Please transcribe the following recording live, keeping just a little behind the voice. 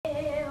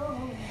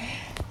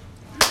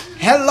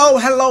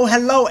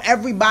Hello,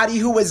 everybody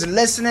who is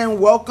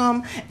listening.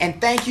 Welcome, and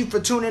thank you for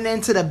tuning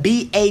in to the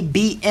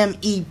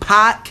BABME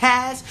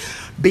podcast.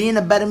 Being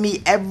a better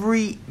me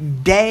every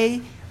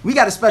day. We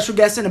got a special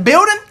guest in the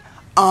building.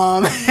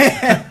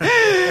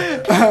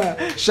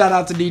 Shout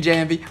out to DJ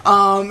Envy.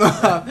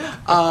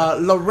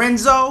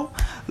 Lorenzo,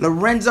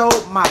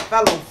 my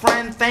fellow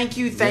friend. Thank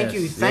you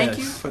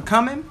for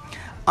coming.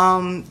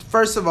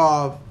 First of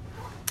all,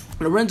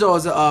 Lorenzo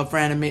is a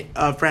friend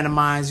of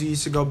mine who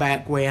used to go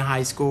back way in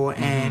high school,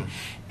 and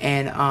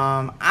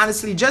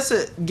honestly, just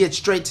to get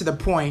straight to the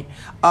point,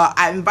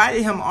 I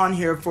invited him on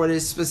here for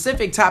this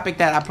specific topic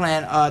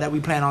that we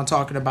plan on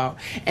talking about,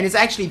 and it's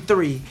actually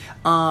three,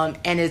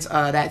 and it's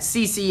that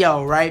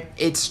CCO, right?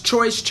 It's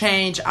choice,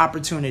 change,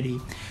 opportunity.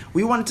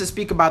 We wanted to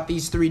speak about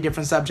these three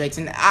different subjects,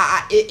 and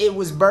it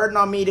was burden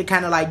on me to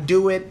kind of like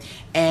do it,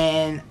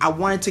 and I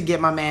wanted to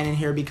get my man in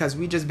here because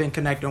we just been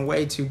connecting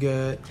way too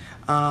good.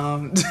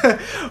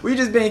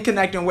 We've been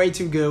connecting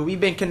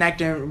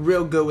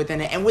real good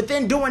within it, and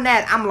within doing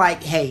that, I'm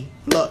like, hey,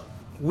 look,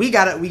 we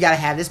gotta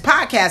have this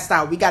podcast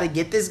out. We gotta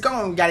get this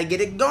going. We gotta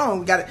get it going.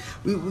 We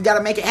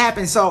gotta make it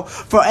happen. So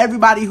for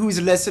everybody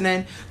who's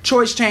listening,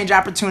 choice, change,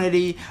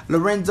 opportunity.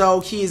 Lorenzo,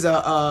 he's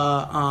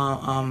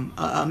a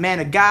man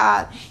of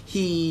God.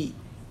 He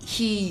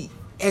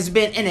has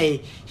been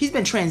he's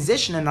been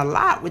transitioning a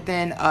lot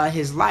within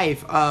his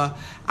life.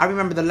 I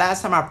remember the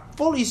last time I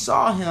fully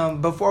saw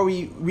him before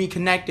we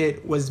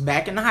reconnected was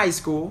back in high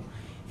school,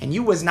 and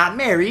you was not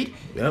married.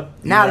 Yep.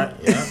 Now, right.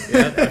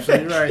 Yep.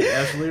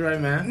 Absolutely right,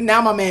 man.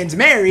 Now my man's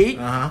married.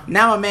 Uh-huh.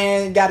 Now my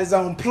man got his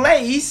own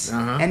place.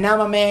 Uh-huh. And now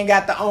my man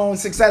got the own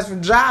successful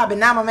job. And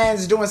now my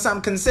man's doing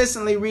something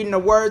consistently, reading the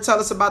word. Tell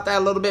us about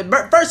that a little bit.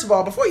 But first of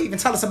all, before you even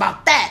tell us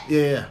about that,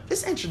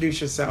 just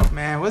introduce yourself,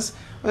 man. What's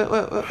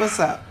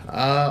up?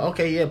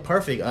 Okay, yeah,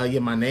 perfect.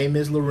 My name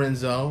is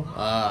Lorenzo.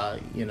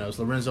 It's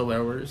Lorenzo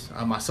Edwards.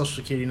 My social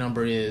security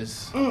number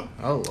is.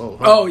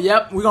 Oh,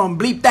 yep. We're gonna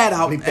bleep that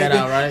out. Bleep that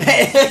out, right?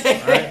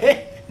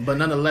 Right. But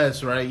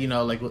nonetheless, right?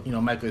 Like what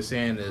Michael is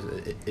saying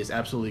is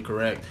absolutely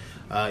correct.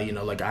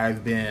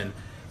 I've been.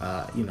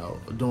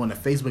 Doing the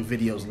Facebook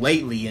videos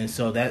lately, and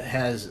so that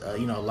has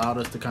allowed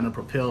us to kind of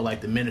propel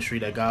like the ministry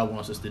that God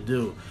wants us to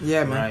do.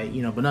 Yeah, man.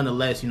 Right. But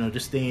nonetheless,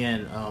 just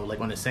staying like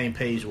on the same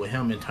page with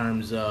him in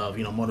terms of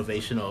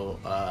motivational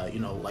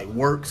like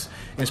works,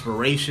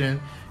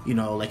 inspiration,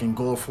 and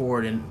go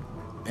forward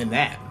and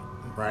that.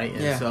 Right,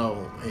 and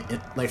so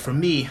like for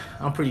me,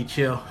 I'm pretty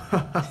chill.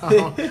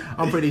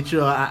 I'm pretty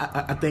chill.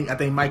 I think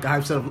Mike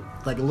hypes up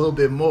like a little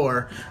bit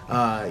more,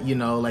 and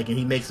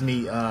he makes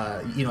me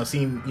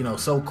seem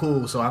so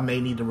cool. So I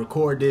may need to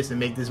record this and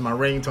make this my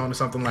ringtone or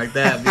something like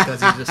that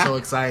because it's just so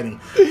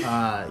exciting.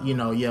 But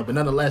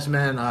nonetheless,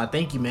 man,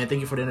 thank you, man.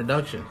 Thank you for the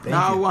introduction. Thank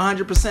you.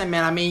 100%,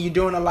 man. I mean, you're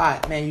doing a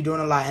lot, man. You're doing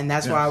a lot, and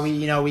that's why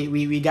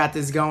we got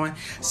this going.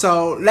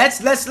 So let's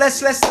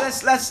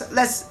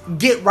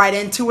get right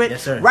into it.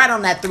 Yes, sir. Right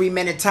on that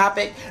 3-minute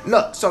topic.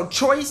 Look, so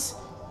choice,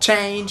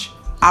 change,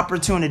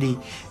 opportunity.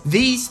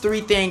 These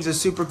three things are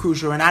super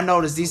crucial, and I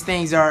notice these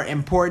things are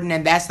important,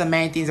 and that's the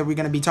main things that we're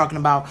going to be talking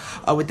about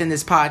within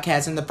this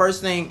podcast. And the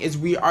first thing is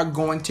we are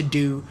going to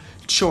do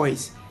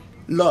choice.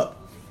 Look,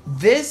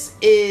 this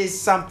is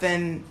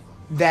something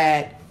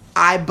that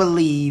I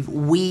believe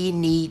we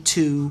need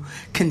to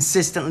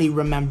consistently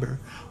remember.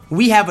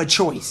 We have a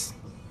choice.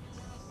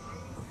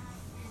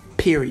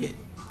 Period.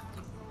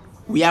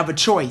 We have a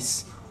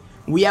choice.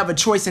 We have a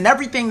choice in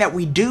everything that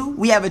we do.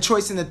 We have a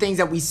choice in the things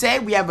that we say.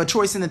 We have a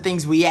choice in the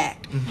things we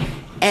act. Mm-hmm.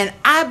 And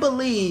I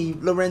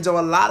believe, Lorenzo,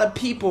 a lot of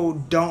people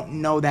don't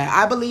know that.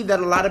 I believe that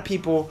a lot of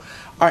people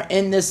are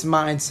in this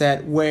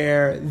mindset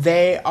where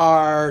they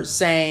are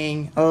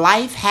saying,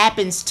 life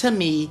happens to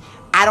me.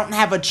 I don't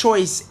have a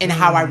choice in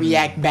how I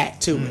react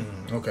back to it.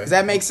 Okay. Does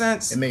that make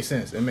sense? It makes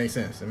sense.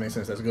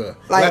 That's good.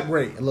 Like,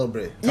 elaborate a little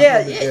bit.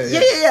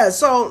 Yeah.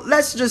 So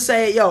let's just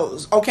say,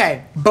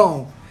 okay,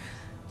 boom.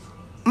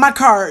 My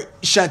car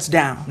shuts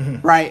down,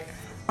 right?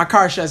 My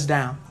car shuts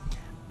down.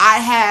 I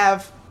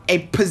have a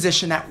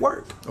position at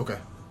work. Okay.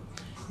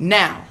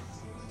 Now,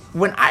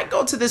 when I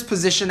go to this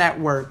position at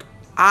work,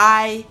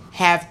 I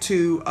have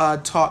to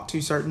talk to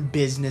certain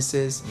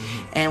businesses.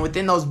 And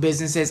within those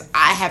businesses,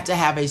 I have to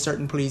have a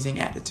certain pleasing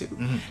attitude.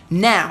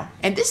 Now,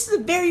 and this is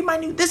a very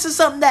minute, this is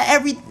something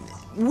that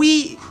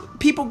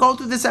people go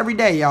through this every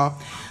day, y'all.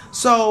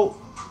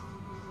 So,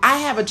 I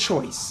have a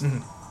choice.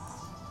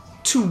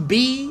 To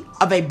be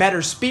of a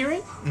better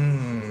spirit.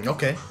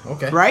 Okay.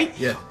 Right?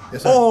 Yeah.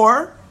 Yes, sir.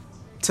 Or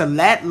to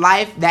let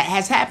life that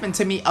has happened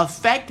to me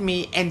affect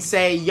me and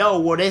say,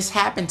 this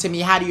happened to me.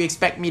 How do you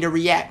expect me to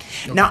react?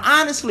 Okay. Now,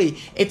 honestly,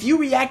 if you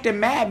reacted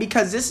mad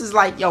because this is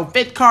like,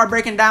 fifth car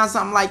breaking down,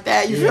 something like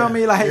that, you feel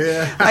me? Like,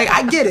 like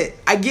I get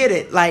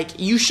it. Like,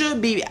 you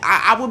should be,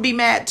 I would be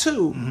mad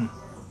too.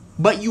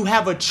 But you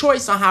have a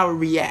choice on how it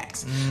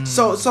reacts.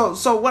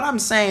 So what I'm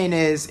saying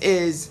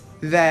is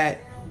that,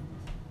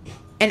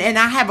 And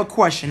I have a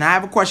question. I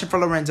have a question for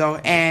Lorenzo,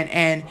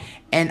 and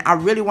I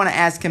really want to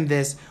ask him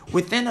this.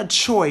 Within a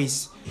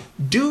choice,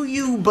 do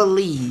you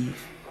believe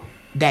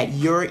that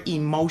your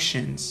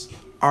emotions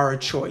are a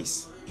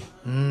choice?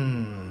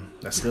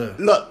 That's good.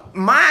 Look,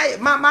 my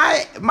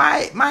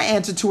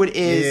answer to it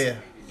is,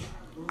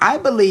 I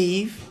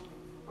believe,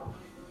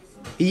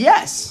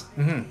 yes.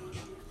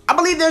 I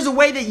believe there's a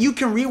way that you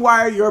can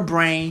rewire your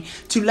brain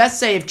to, let's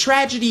say, if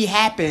tragedy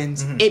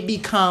happens, it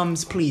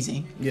becomes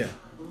pleasing. Yeah.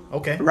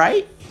 Okay.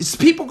 Right?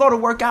 People go to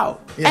work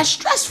out. Yeah. That's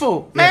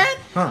stressful, man.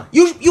 Huh.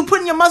 You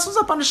putting your muscles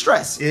up under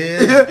stress.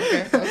 Yeah.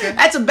 Okay.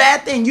 That's a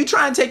bad thing. You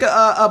try and take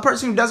a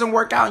person who doesn't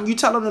work out and you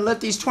tell them to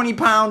lift these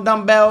 20-pound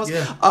dumbbells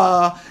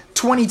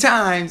 20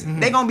 times,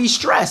 they're going to be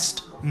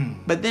stressed.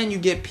 But then you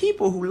get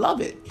people who love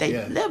it.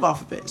 They live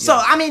off of it. So,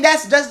 I mean,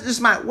 that's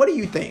just what do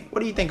you think? What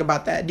do you think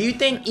about that? Do you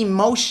think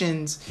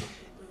emotions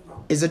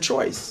is a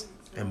choice?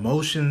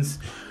 Emotions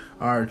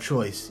are a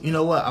choice. You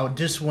know what? I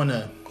just want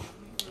to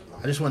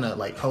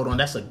like hold on.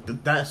 That's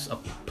a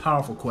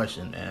powerful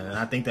question, man, and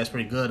I think that's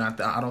pretty good.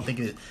 I don't think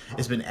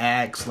it's been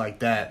asked like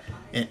that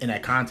in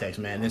that context,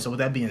 man. And so with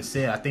that being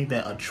said, I think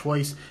that a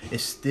choice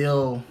is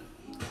still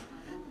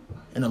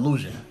an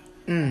illusion.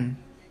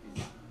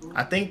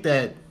 I think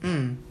that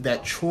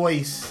that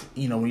choice,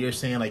 you know, when you're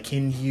saying like,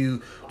 can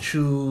you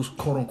choose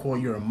quote unquote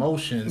your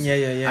emotions?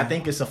 Yeah. I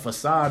think it's a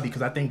facade,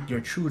 because I think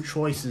your true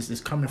choices is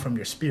coming from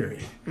your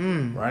spirit,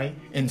 right?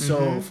 And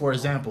so, for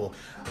example,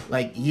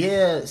 like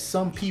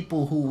some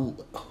people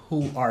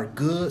who are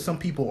good, some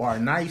people are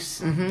nice.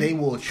 They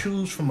will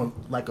choose from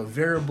a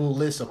variable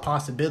list of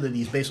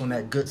possibilities based on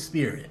that good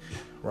spirit.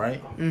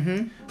 Right?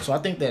 So I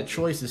think that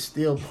choice is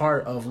still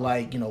part of,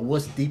 like, you know,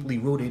 what's deeply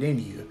rooted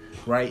in you,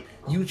 right?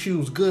 You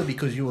choose good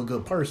because you're a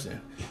good person,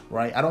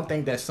 right? I don't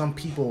think that some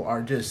people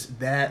are just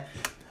that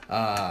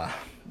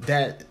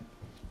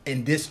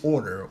in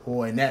disorder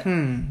or in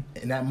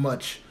that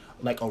much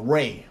like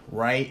array,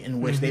 right? In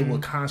which they will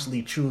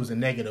constantly choose a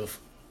negative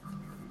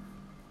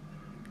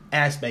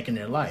aspect in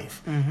their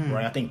life,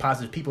 right? I think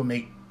positive people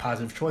make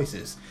positive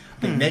choices.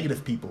 I think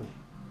negative people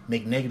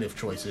make negative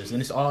choices,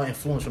 and it's all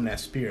influenced from that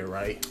spirit,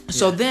 right?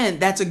 So then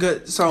that's a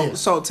good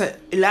so to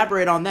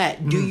elaborate on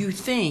that, do you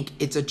think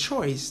it's a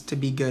choice to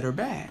be good or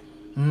bad?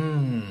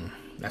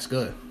 That's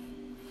good.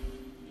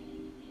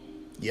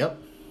 Yep.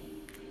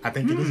 I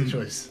think it is a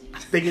choice. I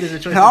think it is a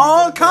choice. It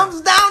all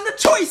comes down to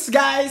choice,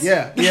 guys.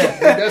 Yeah.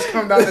 It does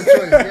come down to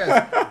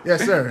choice.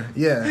 Yes, sir.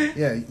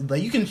 Yeah.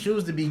 Like, you can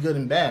choose to be good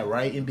and bad,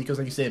 right? And because,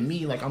 like you said,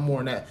 me, like, I'm more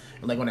on that,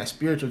 like, on that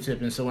spiritual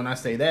tip. And so when I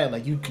say that,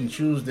 like, you can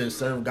choose to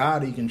serve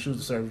God or you can choose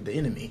to serve the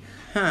enemy,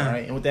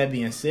 right? And with that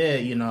being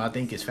said, you know, I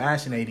think it's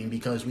fascinating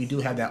because we do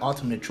have that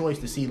ultimate choice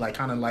to see, like,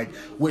 kind of like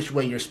which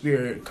way your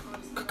spirit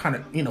kind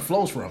of, you know,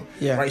 flows from,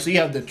 right? So you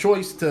have the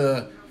choice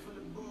to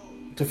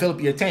fill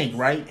up your tank,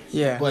 right?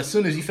 Yeah. But as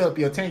soon as you fill up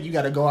your tank, you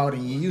got to go out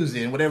and you use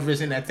it. And whatever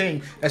is in that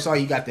tank, that's all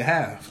you got to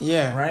have.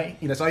 Yeah. Right?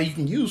 That's all you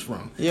can use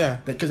from. Yeah.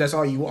 Because that's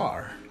all you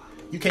are.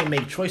 You can't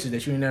make choices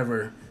that you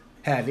never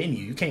have in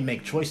you. You can't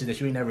make choices that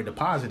you ain't never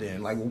deposited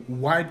in. Like,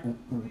 why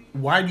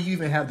do you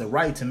even have the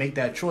right to make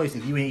that choice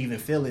if you ain't even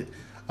fill it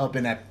up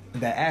in that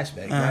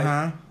aspect,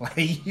 right?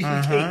 Like, you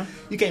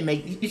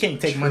can't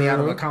take money out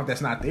of an account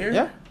that's not there.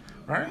 Yeah.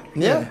 Right?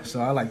 Yeah.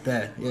 So I like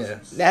that. Yeah.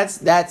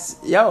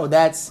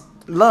 That's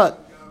look,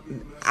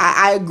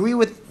 I agree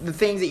with the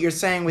things that you're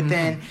saying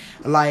within,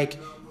 like,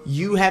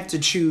 you have to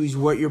choose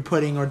what you're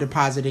putting or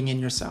depositing in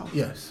yourself.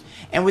 Yes.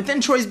 And within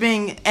choice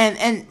being,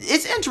 and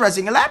it's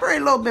interesting,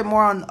 elaborate a little bit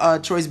more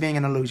on choice being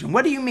an illusion.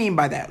 What do you mean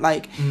by that?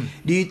 Like,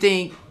 do you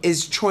think,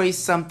 is choice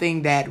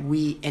something that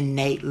we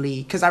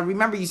innately, because I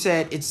remember you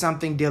said it's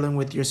something dealing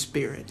with your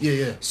spirit.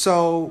 Yeah.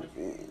 So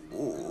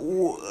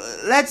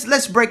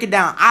let's break it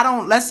down.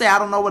 Let's say I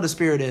don't know what a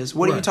spirit is.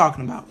 What are you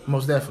talking about?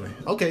 Most definitely.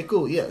 Okay,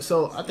 cool. Yeah.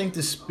 So I think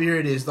the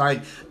spirit is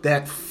like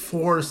that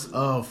force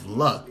of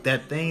luck,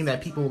 that thing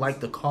that people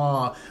like to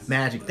call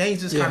magic.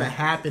 Things just kind of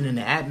happen in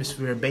the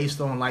atmosphere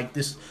based on like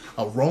this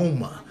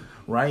aroma,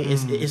 right?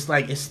 It's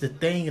like it's the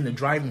thing and the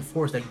driving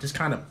force that just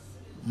kind of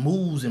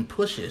moves and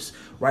pushes,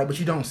 right? But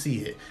you don't see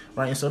it,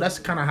 right? And so that's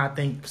kind of how I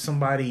think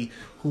somebody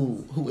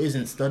who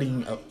isn't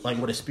studying like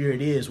what a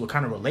spirit is would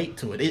kind of relate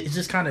to it. It's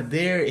just kind of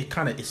there.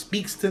 It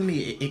speaks to me.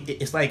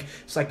 It's like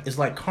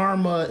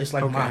karma. It's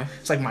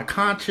like my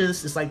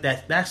conscious. It's like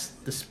that. That's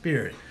the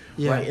spirit.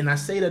 Yeah. Right? And I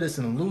say that it's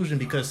an illusion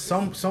because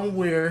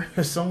somewhere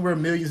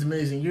millions and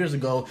millions of years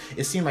ago,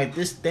 it seemed like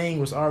this thing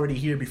was already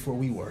here before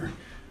we were,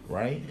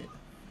 right?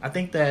 I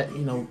think that,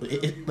 you know,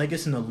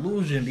 it's an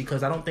illusion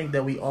because I don't think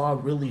that we all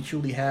really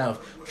truly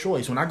have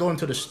choice. When I go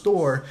into the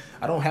store,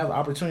 I don't have the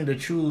opportunity to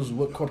choose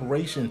what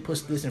corporation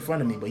puts this in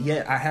front of me, but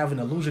yet I have an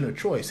illusion of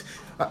choice.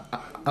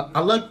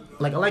 I like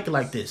it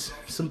like this.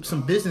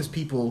 Some business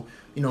people,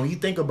 you know, you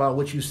think about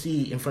what you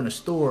see in front of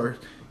stores,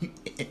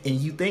 and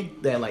you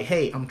think that, like,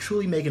 hey, I'm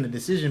truly making a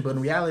decision, but in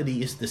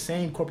reality, it's the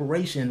same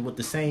corporation with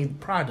the same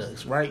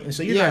products, right? And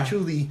so you're not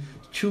truly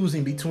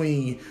choosing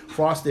between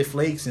Frosted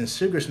Flakes and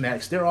Sugar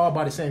Smacks. They're all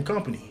by the same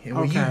company, and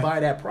when you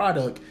buy that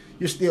product,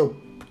 you're still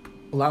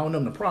allowing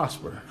them to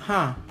prosper,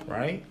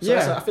 right? So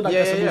I feel like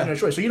that's a illusion of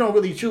choice. So you don't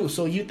really choose.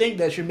 So you think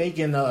that you're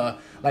making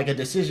like a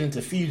decision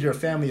to feed your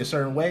family a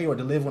certain way or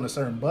to live on a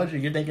certain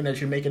budget. You're thinking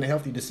that you're making a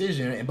healthy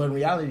decision, but in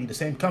reality, the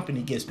same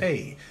company gets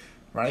paid.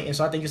 right? And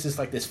so I think it's just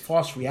like this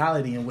false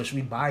reality in which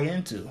we buy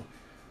into,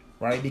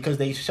 right? Because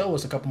they show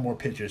us a couple more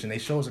pictures and they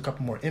show us a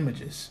couple more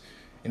images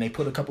and they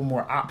put a couple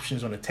more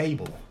options on the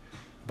table.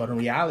 But in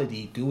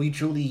reality, do we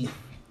truly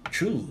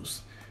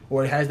choose?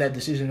 Or has that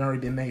decision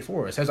already been made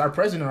for us? Has our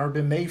president already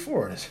been made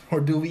for us? Or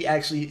do we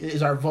actually,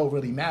 is our vote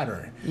really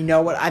mattering? You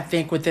know what? I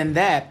think within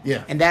that,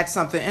 and that's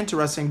something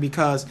interesting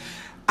because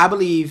I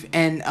believe,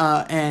 and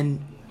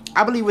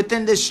I believe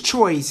within this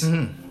choice,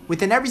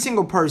 within every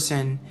single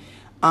person,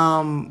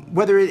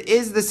 whether it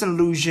is this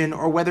illusion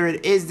or whether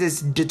it is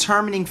this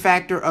determining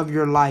factor of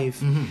your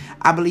life,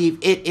 I believe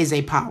it is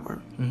a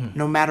power,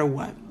 no matter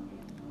what.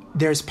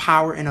 There's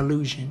power in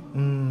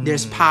illusion.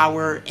 There's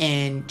power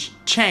in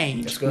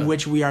change,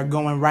 which we are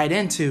going right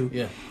into.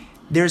 Yeah.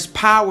 There's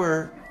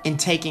power in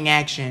taking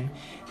action,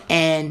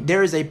 and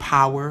there is a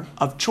power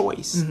of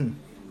choice.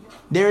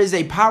 There is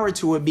a power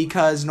to it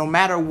because no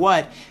matter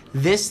what,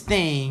 this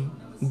thing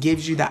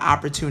gives you the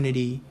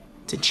opportunity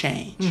to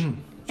change.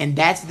 And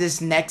that's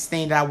this next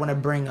thing that I want to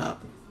bring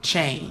up.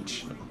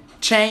 Change.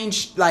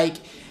 Change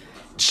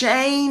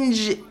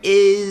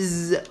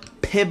is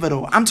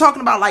pivotal. I'm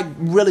talking about like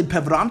really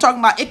pivotal. I'm talking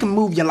about it can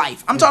move your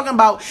life. I'm talking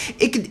about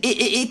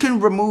it can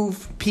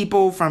remove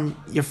people from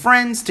your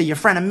friends to your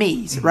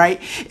frenemies, right?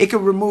 It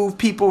can remove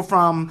people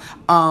from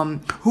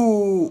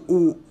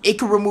who it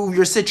can remove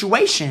your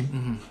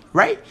situation.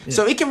 Right? Yeah.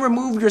 So it can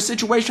remove your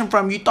situation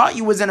from you thought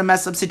you was in a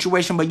messed up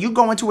situation, but you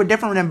go into a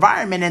different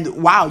environment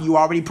and wow, you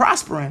already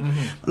prospering.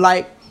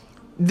 Like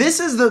this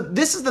is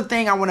the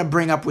thing I want to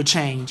bring up with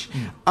change.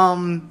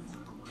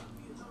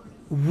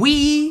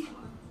 We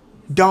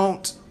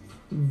don't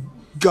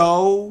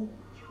go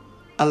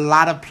a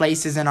lot of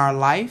places in our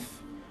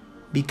life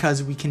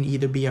because we can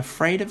either be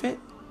afraid of it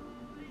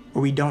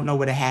or we don't know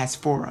what it has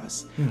for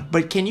us.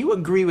 But can you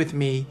agree with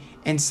me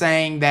in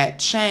saying that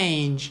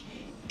change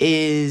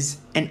is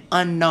an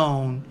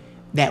unknown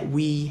that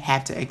we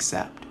have to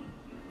accept?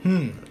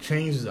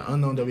 Change is an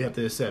unknown that we have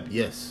to accept.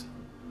 Yes.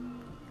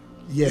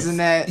 Isn't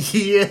that?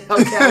 Yeah,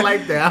 okay, I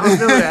like that. I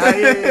feel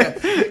that.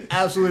 Yeah.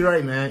 Absolutely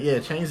right, man. Yeah,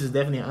 change is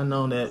definitely an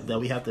unknown that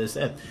we have to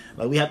accept.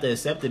 Like, we have to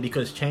accept it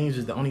because change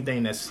is the only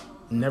thing that's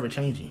never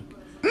changing.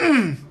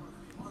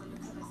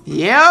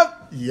 Yep.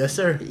 Yes,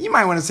 sir. You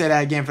might want to say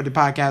that again for the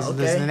podcast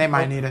listening. They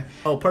might need a.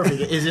 Oh,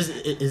 perfect. Is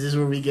this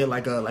where we get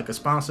like a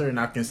sponsor, and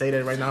I can say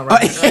that right now, right?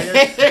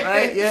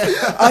 Right?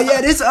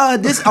 Yeah.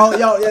 This. Oh,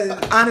 yo.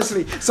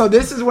 Honestly, so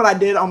this is what I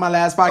did on my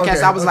last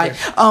podcast. I was like,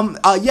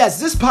 yes,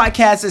 this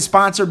podcast is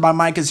sponsored by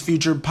Micah's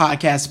future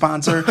podcast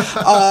sponsor.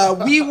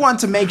 We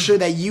want to make sure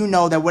that you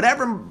know that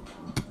whatever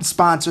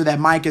sponsor that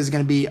Micah is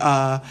going to be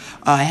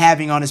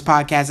having on his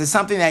podcast is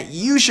something that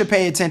you should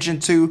pay attention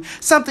to,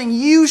 something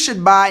you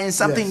should buy, and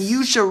something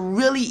you should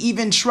really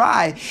even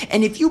try.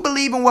 And if you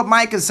believe in what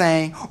Micah's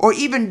saying, or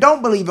even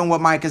don't believe in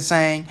what Micah's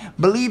saying,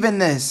 believe in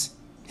this.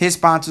 His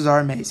sponsors are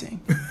amazing.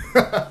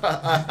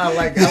 I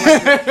like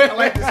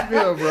this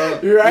feel, bro.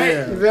 Right?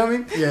 Yeah. You feel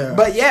me? Yeah.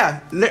 But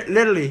yeah,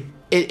 literally,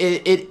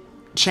 it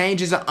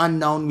change is an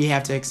unknown we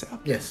have to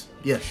accept. Yes.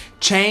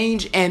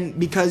 Change, and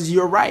because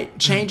you're right,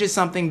 change is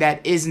something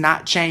that is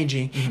not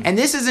changing. And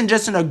this isn't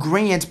just an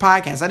agreement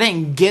podcast. I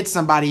didn't get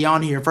somebody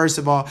on here, first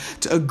of all,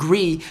 to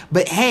agree.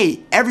 But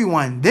hey,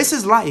 everyone, this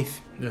is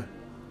life. Yeah.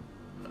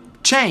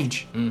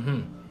 Change.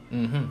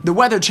 The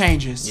weather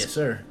changes. Yes,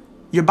 sir.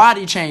 Your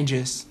body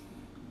changes.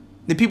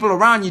 The people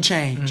around you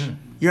change.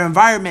 Your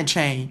environment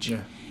change.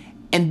 Yeah.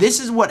 And this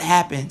is what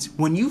happens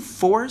when you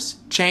force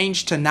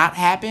change to not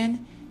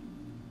happen.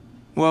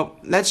 Well,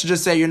 let's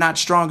just say you're not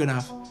strong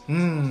enough.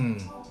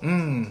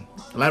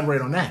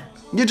 Elaborate on that.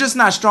 You're just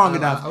not strong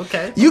enough.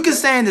 Okay. You can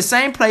stay in the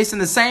same place, in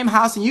the same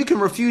house, and you can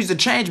refuse to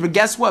change. But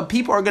guess what?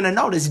 People are going to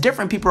notice.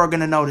 Different people are going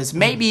to notice.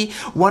 Maybe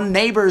one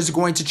neighbor is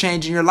going to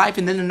change in your life,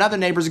 and then another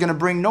neighbor is going to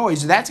bring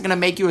noise. That's going to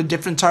make you a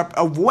different type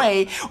of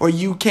way. Or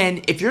you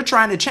can, if you're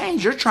trying to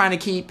change, you're trying to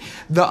keep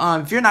the,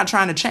 if you're not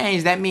trying to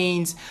change, that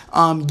means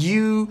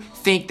you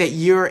think that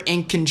you're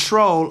in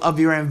control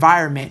of your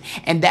environment.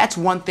 And that's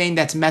one thing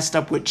that's messed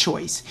up with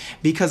choice.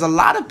 Because a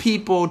lot of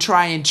people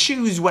try and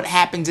choose what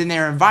happens in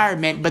their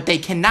environment, but they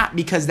cannot,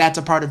 because that's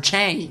a part of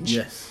change.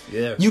 Yes.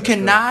 You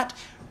cannot.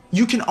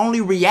 You can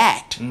only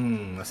react.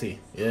 I see.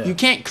 Yeah. You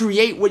can't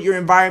create what your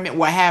environment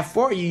will have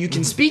for you. You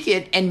can speak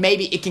it, and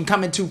maybe it can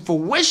come into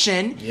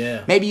fruition.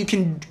 Yeah. Maybe you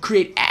can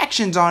create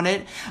actions on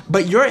it,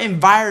 but your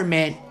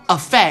environment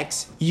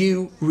affects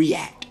you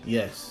react.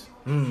 Yes.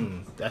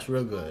 That's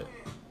real good.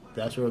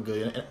 That's real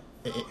good.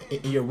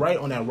 And you're right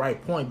on that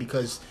right point,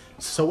 because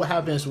so what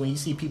happens when you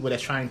see people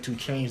that's trying to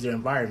change their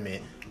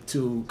environment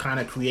to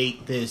kind of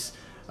create this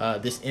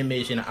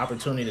image and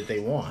opportunity that they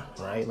want,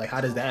 right? Like,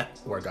 how does that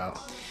work out?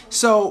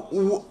 So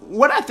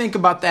what I think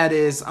about that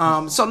is,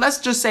 so let's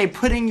just say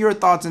putting your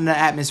thoughts in the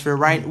atmosphere,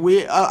 right?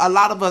 We a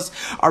lot of us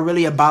are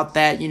really about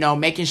that,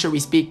 making sure we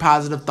speak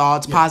positive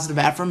thoughts, positive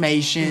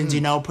affirmations,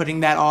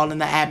 putting that all in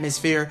the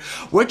atmosphere.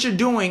 What you're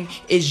doing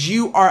is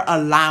you are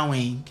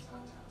allowing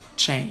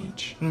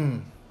change.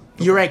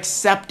 You're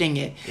accepting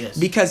it. Yes.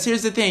 Because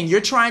here's the thing.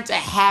 You're trying to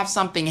have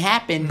something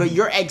happen, but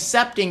you're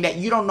accepting that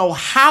you don't know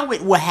how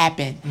it will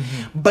happen,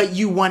 but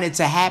you want it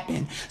to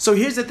happen. So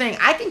here's the thing.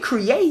 I can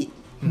create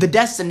the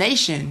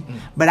destination,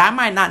 but I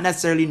might not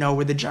necessarily know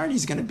where the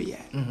journey's going to be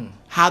at,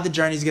 how the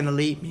journey's going to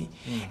lead me.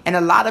 And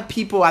a lot of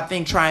people, I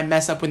think, try and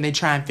mess up when they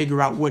try and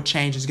figure out what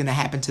change is going to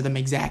happen to them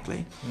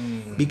exactly.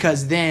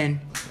 Because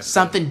then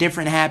something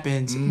different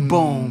happens.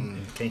 Boom.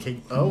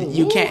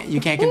 You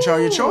can't control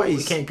your choice.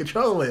 You can't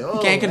control it. You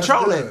can't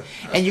control it.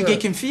 And you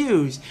get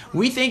confused.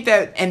 We think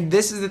that, and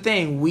this is the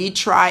thing, we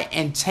try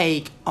and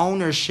take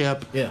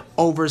ownership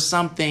over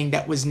something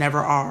that was never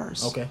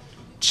ours. Okay.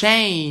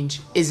 Change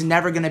is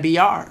never going to be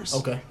ours.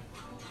 Okay.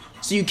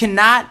 So you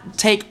cannot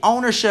take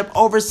ownership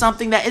over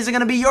something that isn't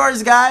going to be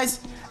yours, guys.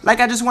 Like,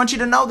 I just want you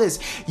to know this.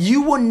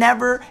 You will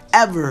never,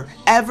 ever,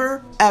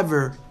 ever,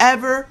 ever,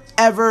 ever,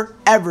 ever,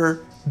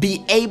 ever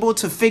be able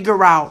to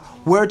figure out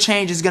where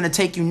change is going to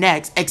take you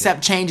next,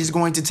 except change is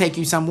going to take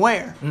you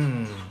somewhere.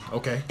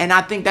 Okay. And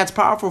I think that's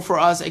powerful for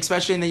us,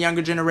 especially in the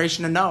younger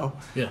generation, to know.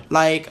 Yeah.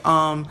 Like,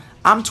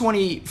 I'm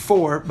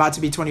 24, about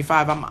to be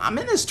 25. I'm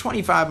in this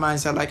 25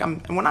 mindset. Like,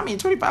 when I mean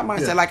 25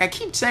 mindset, like I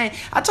keep saying,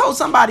 I told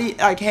somebody,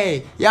 like,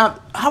 hey, yeah,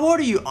 how old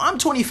are you? I'm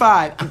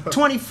 25. I'm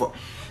 24.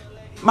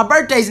 My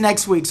birthday's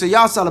next week, so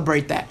y'all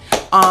celebrate that.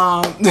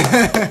 I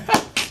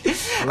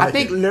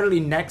think literally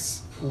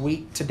next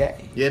week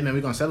today. Yeah, man, we're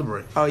gonna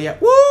celebrate. Oh yeah.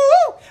 Woo!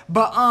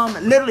 But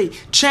literally,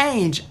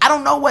 change. I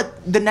don't know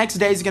what the next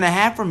day is gonna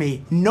have for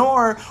me,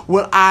 nor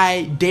will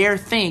I dare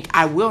think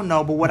I will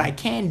know. But what I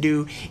can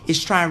do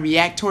is try and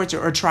react towards it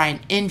or try and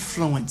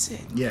influence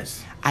it.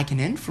 Yes. I can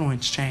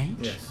influence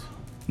change. Yes.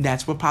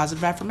 That's what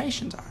positive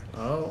affirmations are.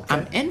 Oh, okay.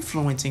 I'm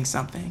influencing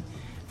something.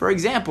 For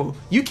example,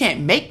 you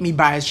can't make me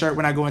buy a shirt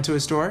when I go into a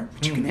store,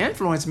 but you can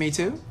influence me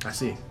to. I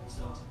see.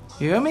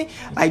 You feel me?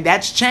 Like,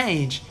 that's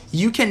change.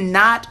 You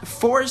cannot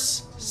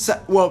force,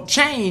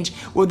 change,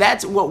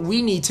 that's what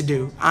we need to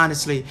do,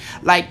 honestly.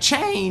 Like,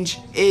 change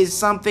is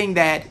something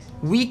that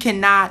we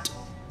cannot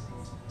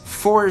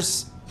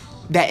force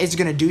that it's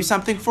going to do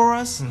something for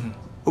us,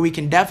 but we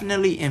can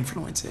definitely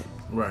influence it.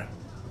 Right.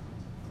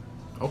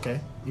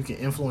 Okay. You can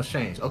influence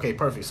change. Okay,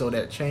 perfect. So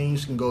that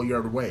change can go your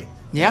other way.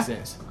 Yeah. Makes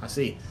sense. I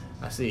see.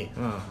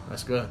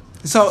 That's good.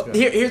 So that's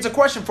good. Here's a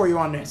question for you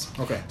on this.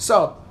 Okay.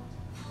 So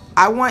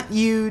I want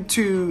you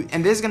to,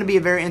 and this is going to be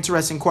a very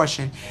interesting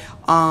question.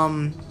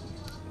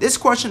 This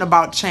question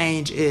about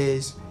change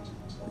is,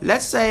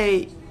 let's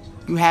say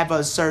you have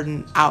a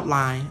certain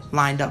outline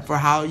lined up for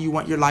how you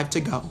want your life to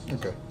go.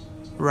 Okay.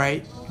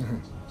 Right?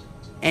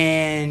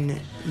 And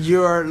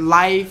your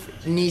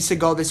life needs to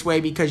go this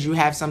way because you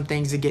have some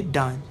things to get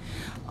done.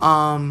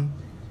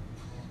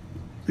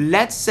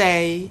 Let's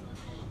say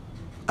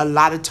a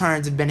lot of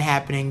turns have been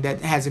happening that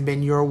hasn't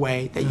been your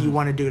way that you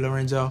want to do,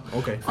 Lorenzo.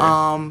 Okay.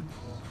 Fair.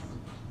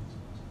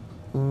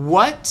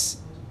 What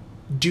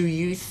do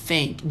you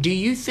think? Do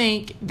you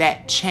think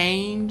that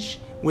change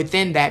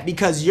within that,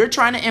 because you're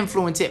trying to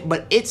influence it,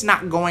 but it's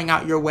not going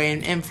out your way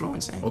and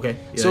influencing? Okay.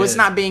 Yeah, so it's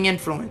not being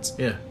influenced.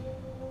 Yeah.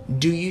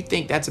 Do you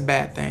think that's a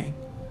bad thing?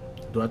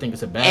 Do I think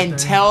it's a bad thing? And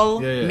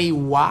tell me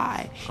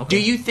why. Okay. Do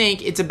you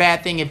think it's a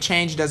bad thing if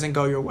change doesn't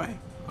go your way?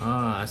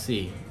 I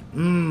see.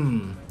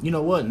 You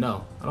know what?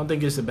 No, I don't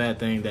think it's a bad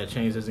thing that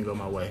change doesn't go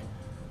my way.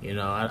 You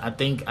know, I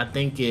think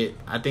it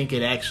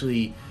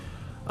actually.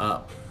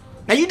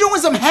 Now you're doing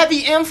some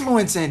heavy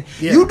influencing.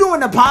 Yeah. You doing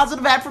the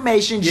positive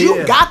affirmations. Yeah.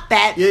 You got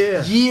that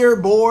year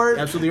board.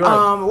 Absolutely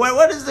right.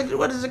 What is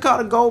it called?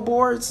 The goal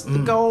boards. The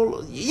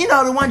goal. You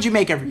know, the ones you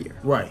make every year.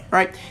 Right.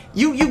 Right.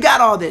 You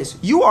got all this.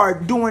 You are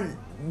doing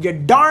your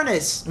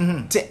darnest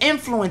to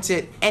influence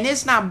it, and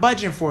it's not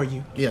budging for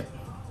you. Yeah.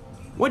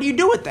 What do you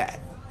do with that?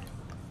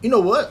 You know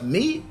what?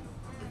 Me,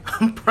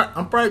 I'm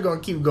probably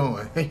gonna keep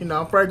going. You know,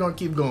 I'm probably gonna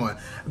keep going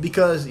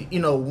because, you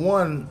know,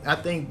 one, I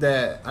think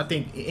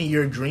in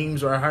your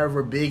dreams or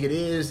however big it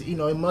is, you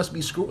know, it must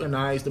be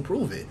scrutinized to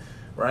prove it,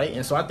 right?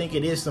 And so I think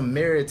it is some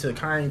merit to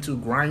kind to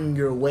grind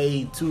your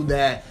way to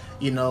that,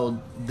 you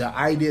know, the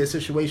ideal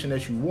situation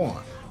that you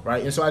want.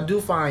 Right, and so I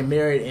do find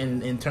merit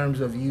in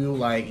terms of you,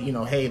 like, you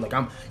know, hey, like,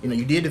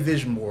 you did the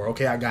vision board,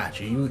 okay, I got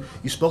you.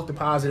 You spoke the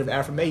positive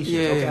affirmations,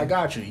 okay, I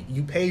got you.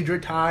 You paid your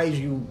tithes,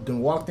 you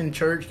done walked in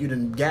church, you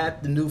done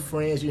got the new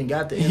friends, you done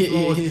got the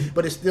influence,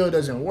 but it still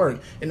doesn't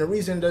work. And the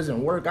reason it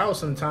doesn't work out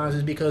sometimes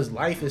is because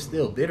life is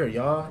still bitter,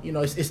 y'all. You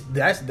know,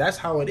 that's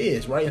how it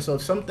is, right? And so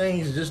some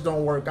things just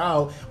don't work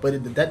out,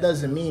 but that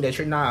doesn't mean that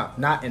you're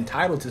not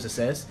entitled to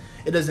success.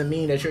 It doesn't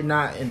mean that you're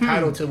not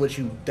entitled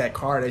to that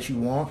car that you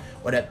want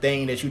or that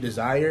thing that you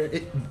desire.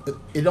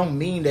 It don't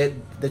mean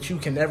that you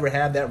can never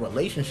have that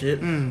relationship,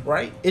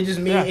 right? It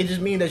just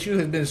means that you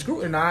have been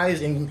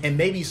scrutinized and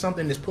maybe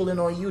something is pulling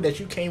on you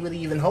that you can't really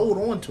even hold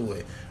on to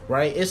it,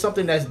 right? It's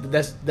something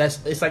that's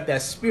it's like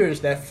that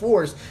spirit, that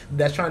force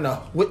that's trying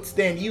to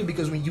withstand you,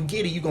 because when you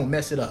get it, you're gonna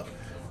mess it up,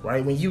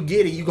 right? When you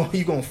get it, you're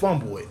gonna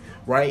fumble it.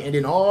 Right, and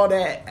then all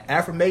that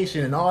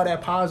affirmation and all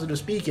that positive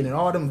speaking and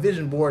all them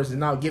vision boards is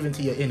now given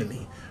to your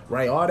enemy.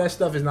 Right, all that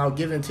stuff is now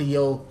given to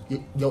your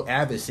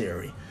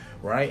adversary.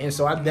 right? And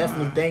so I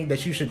definitely think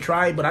that you should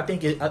try it, but I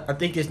think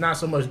it's not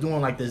so much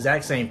doing like the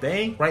exact same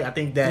thing, right? I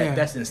think that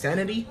that's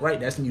insanity, right?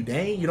 That's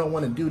mundane. You don't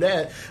want to do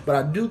that, but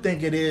I do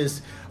think it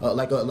is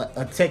like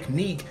a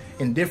technique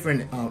in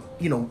different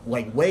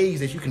like ways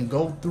that you can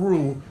go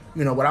through,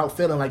 without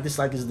feeling like this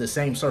like is the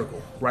same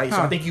circle, right? So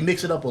I think you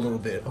mix it up a little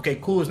bit. Okay,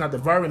 cool, it's not the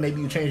environment.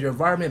 Maybe you change your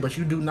environment, but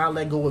you do not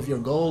let go of your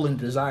goal and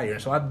desire.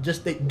 So I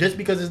just think just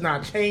because it's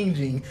not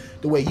changing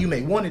the way you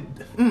may want it,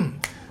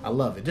 I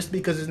love it. Just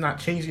because it's not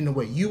changing the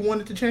way you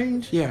want it to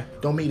change,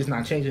 don't mean it's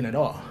not changing at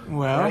all.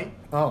 Well, right?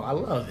 Oh, I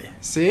love it.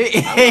 See?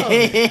 I love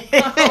it.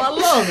 I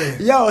love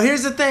it. Yo,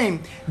 here's the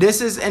thing. This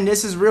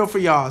is real for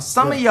y'all.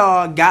 Some of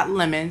y'all got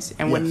lemons,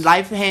 and when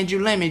life hands you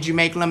lemons, you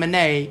make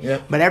lemonade.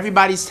 Yep. But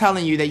everybody's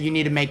telling you that you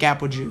need to make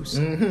apple juice.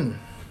 Mm-hmm.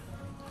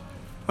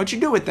 What you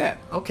do with that?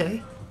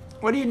 Okay.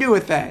 What do you do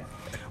with that?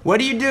 What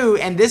do you do?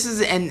 And this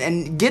is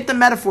and get the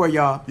metaphor,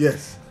 y'all.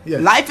 Yes. Yes.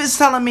 Life is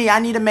telling me I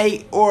need to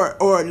make,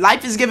 or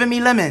life is giving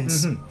me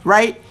lemons,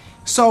 right?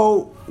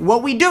 So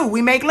what we do,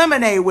 we make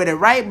lemonade with it,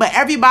 right? But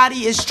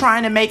everybody is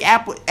trying to make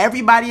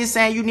everybody is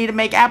saying you need to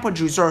make apple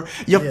juice, or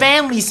your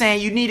family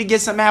saying you need to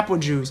get some apple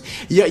juice.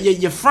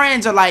 Your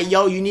friends are like,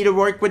 yo, you need to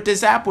work with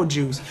this apple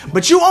juice.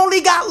 But you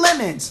only got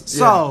lemons.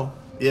 So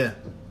yeah.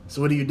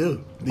 So what do you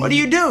do? What do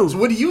you do? So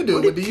what do you do?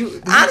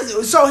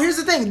 Honestly, so here's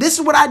the thing. This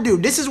is what I do.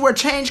 This is where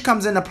change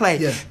comes into play.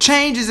 Yeah.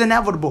 Change is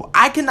inevitable.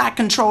 I cannot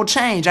control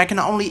change. I can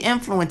only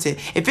influence it.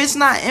 If it's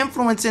not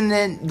influencing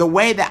in the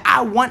way that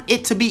I want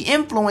it to be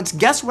influenced,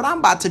 guess what I'm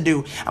about to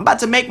do? I'm about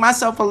to make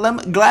myself a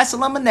glass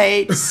of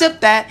lemonade, sip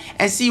that,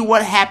 and see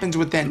what happens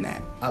within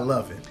that. I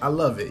love it. I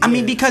love it. I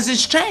mean, because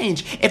it's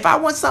change. If I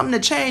want something to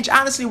change,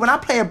 honestly, when I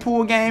play a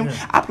pool game,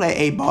 I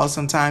play 8-ball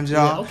sometimes,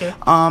 y'all. Yeah, okay.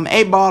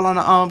 8-ball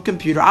on the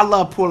computer. I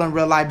love pool in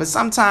real life, but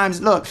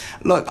sometimes, look,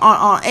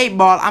 on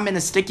 8-ball, I'm in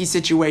a sticky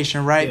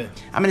situation, right? Yeah.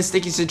 I'm in a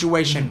sticky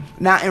situation.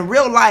 Mm-hmm. Now, in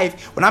real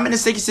life, when I'm in a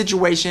sticky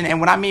situation,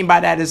 and what I mean by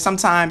that is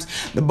sometimes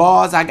the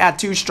balls, I got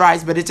 2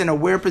 strikes, but it's in a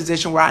weird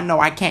position where I know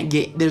I can't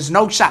get, there's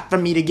no shot for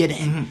me to get in.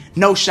 Mm-hmm.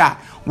 No shot.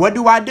 What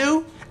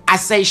do? I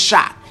say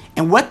shot.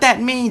 And what that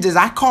means is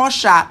I call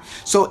shot.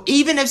 So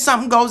even if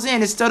something goes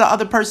in, it's still the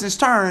other person's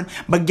turn.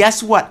 But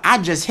guess what? I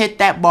just hit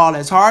that ball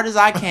as hard as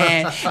I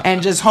can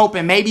and just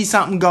hoping maybe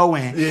something go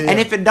in. Yeah. And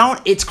if it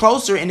don't, it's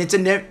closer and it's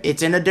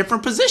in a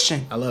different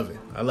position. I love it.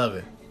 I love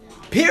it.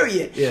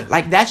 Period. Yeah.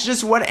 Like that's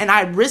just what, and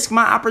I risk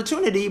my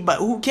opportunity, but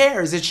who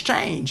cares? It's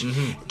change.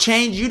 Mm-hmm.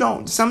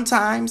 Change,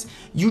 sometimes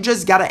you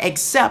just got to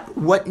accept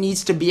what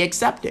needs to be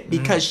accepted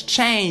because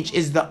change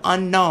is the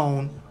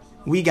unknown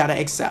we got to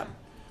accept.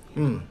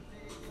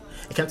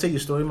 Can I tell you a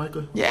story,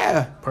 Michael?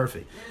 Yeah.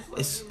 Perfect.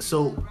 It's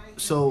so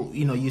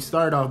you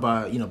started off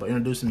by by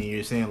introducing me.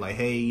 You're saying like,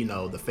 hey,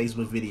 the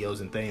Facebook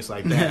videos and things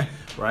like that,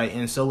 right?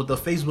 And so with the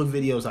Facebook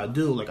videos I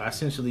do, like I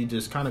essentially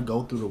just kind of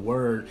go through the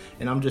word,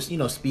 and I'm just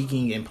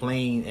speaking and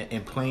playing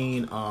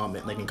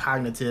like in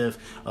cognitive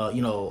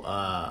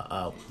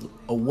a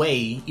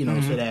way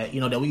so that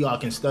that we all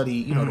can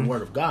study the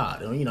word of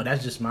God. And,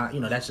 that's just my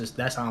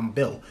that's how I'm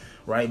built.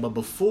 Right, but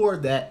before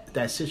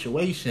that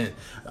situation,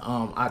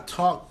 I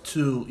talked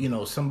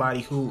to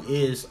somebody who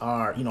is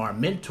our our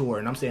mentor,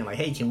 and I'm saying like,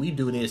 hey, can we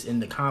do this in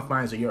the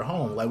confines of your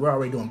home? Like we're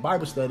already doing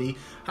Bible study.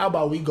 How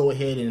about we go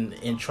ahead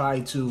and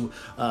try to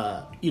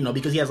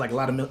because he has like a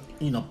lot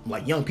of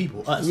like young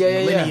people, us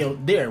millennial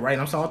there, right?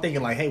 And I'm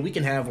thinking like, hey, we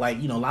can have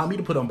like allow me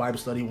to put on Bible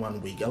study one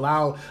week,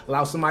 allow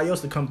somebody else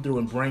to come through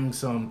and bring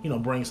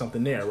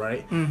something there,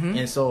 right? Mm-hmm.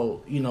 And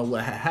so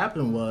what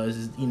happened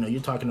was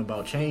you're talking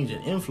about change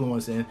and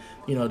influence, and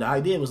the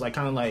idea was like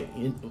kind of like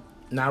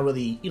not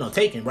really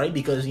taken, right?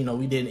 Because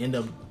we didn't end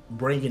up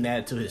bringing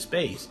that to his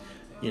space,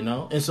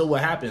 and so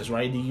what happens,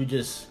 right? Do you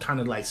just kind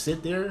of like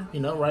sit there,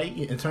 right,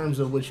 in terms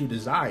of what you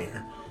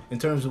desire, in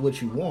terms of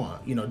what you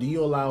want? Do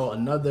you allow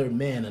another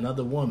man,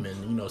 another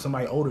woman,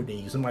 somebody older than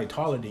you, somebody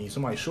taller than you,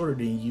 somebody shorter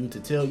than you to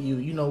tell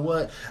you,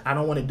 what, I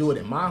don't want to do it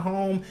in my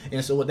home,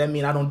 and so what that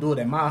means, I don't do it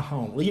in my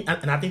home.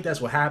 And I think that's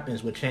what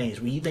happens with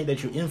change. When you think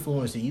that you're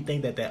influenced, you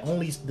think that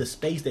only the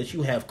space that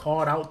you have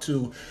called out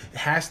to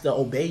has to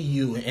obey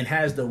you and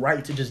has the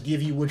right to just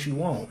give you what you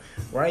want,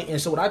 right?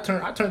 And so what I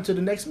turn to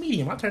the next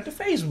medium. I turn to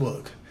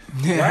Facebook.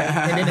 Right?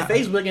 And then the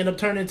Facebook ended up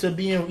turning to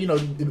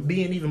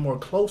being even more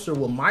closer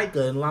with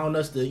Micah and allowing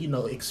us to,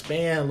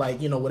 expand like,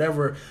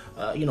 whatever,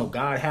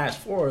 God has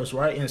for us.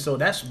 Right. And so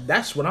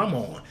that's what I'm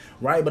on.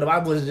 Right. But if I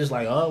was just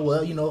like, oh,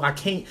 well, I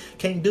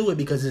can't do it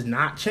because it's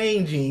not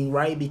changing.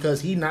 Right. Because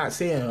he's not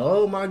saying,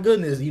 oh, my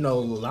goodness,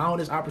 allowing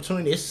this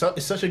opportunity. It's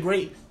such a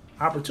great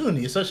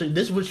opportunity. This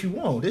is what you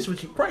want. This is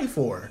what you pray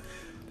for.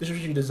 This is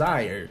what you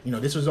desire.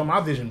 This was on my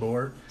vision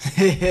board,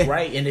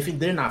 right? And if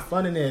they're not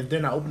funding it, if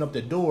they're not opening up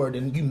the door,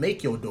 then you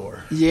make your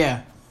door.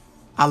 Yeah,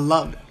 I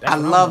love it. I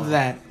love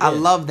that. Yeah. I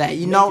love that.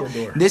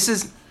 This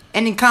is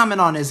any comment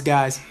on this,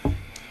 guys.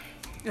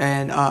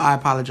 And I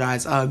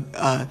apologize.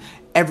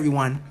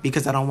 everyone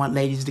because I don't want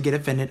ladies to get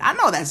offended. I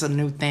know that's a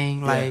new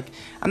thing. Like,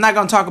 I'm not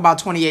going to talk about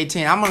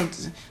 2018.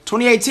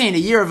 2018, a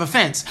year of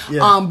offense.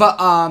 Yeah. But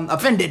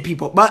offended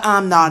people. But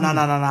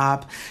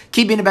no.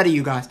 Keep being better,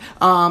 you guys.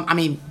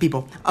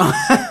 People.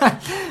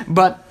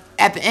 But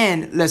at the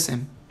end,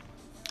 listen.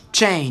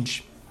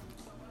 Change.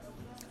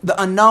 The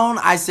unknown,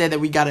 I said that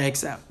we got to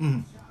accept.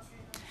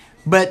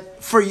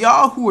 But for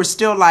y'all who are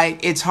still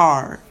like, it's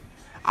hard,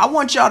 I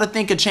want y'all to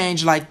think of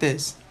change like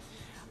this.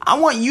 I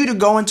want you to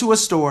go into a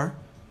store,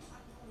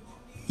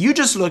 you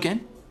just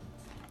looking,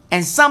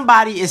 and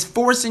somebody is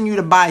forcing you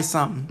to buy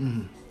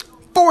something.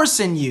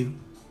 Forcing you.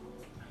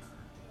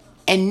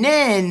 And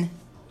then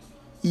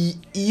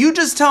you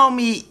just told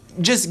me,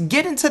 just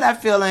get into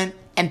that feeling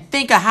and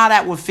think of how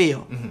that would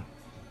feel.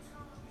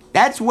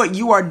 That's what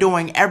you are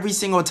doing every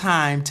single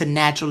time to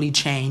naturally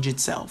change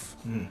itself.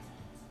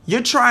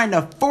 You're trying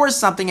to force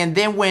something, and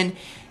then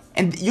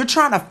you're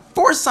trying to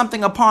force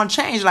something upon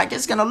change, like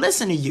it's going to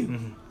listen to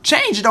you.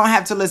 Change don't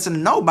have to listen to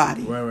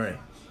nobody. Right.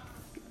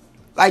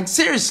 Like,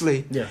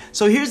 seriously. Yeah.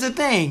 So here's the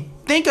thing.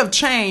 Think of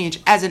change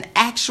as an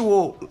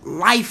actual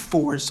life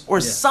force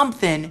or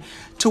something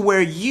to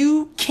where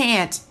you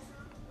can't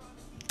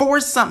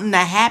force something to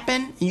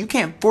happen. You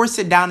can't force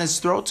it down his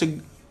throat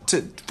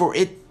for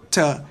it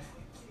to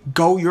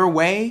go your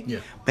way. Yeah.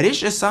 But it's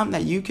just something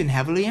that you can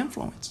heavily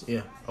influence.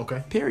 Yeah.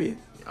 Okay. Period.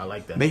 I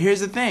like that. But here's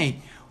the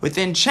thing.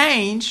 Within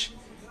change,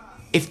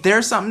 if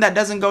there's something that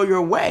doesn't go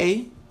your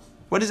way,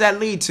 what does that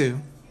lead to?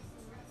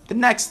 The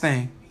next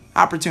thing.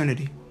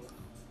 Opportunity.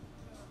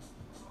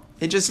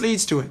 It just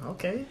leads to it.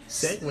 Okay.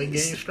 Segue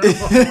game strong.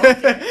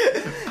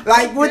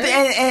 Like with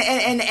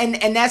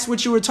and that's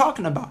what you were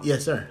talking about.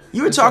 Yes, sir.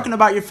 You were talking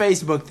about your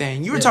Facebook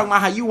thing. You were talking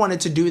about how you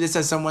wanted to do this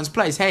at someone's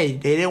place. Hey,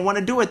 they didn't want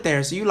to do it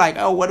there. So you like,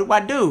 oh, what do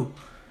I do?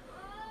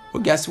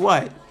 Well, guess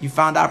what? You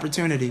found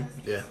opportunity.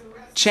 Yeah.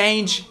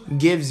 Change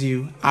gives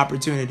you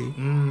opportunity.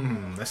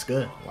 That's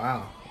good.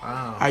 Wow.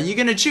 Are you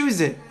going to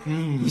choose it?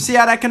 You see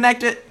how that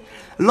connected?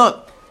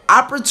 Look,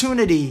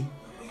 opportunity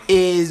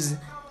is,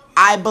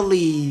 I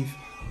believe,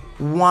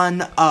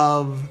 one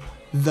of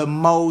the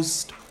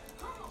most,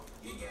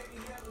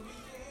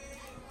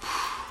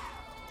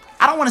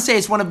 I don't want to say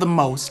it's one of the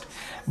most,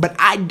 but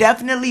I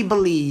definitely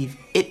believe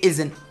it is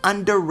an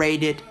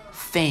underrated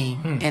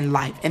thing in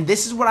life. And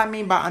this is what I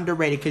mean by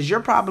underrated, because you're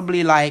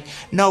probably like,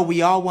 no,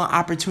 we all want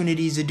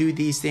opportunities to do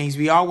these things.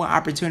 We all want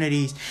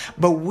opportunities,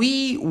 but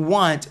we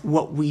want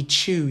what we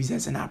choose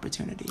as an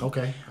opportunity.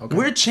 Okay.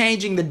 We're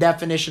changing the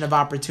definition of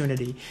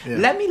opportunity. Yeah.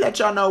 Let me let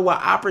y'all know what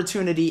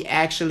opportunity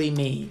actually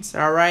means.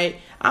 All right.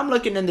 I'm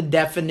looking in the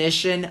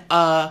definition,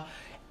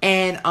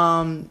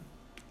 and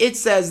it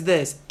says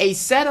this: a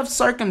set of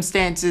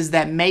circumstances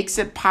that makes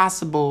it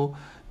possible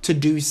to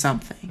do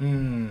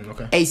something.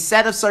 Okay. A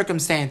set of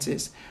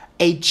circumstances,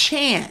 a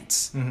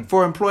chance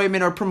for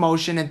employment or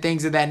promotion and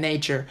things of that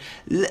nature.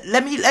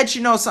 Let me let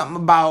you know something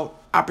about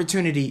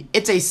opportunity.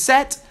 It's a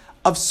set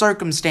of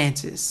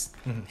circumstances.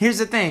 Here's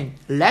the thing.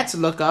 Let's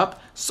look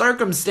up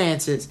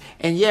circumstances.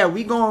 And yeah,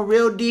 we going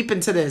real deep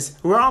into this.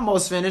 We're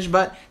almost finished,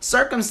 but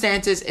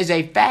circumstances is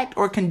a fact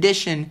or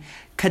condition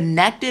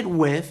connected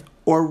with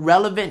or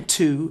relevant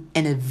to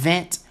an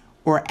event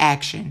or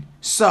action.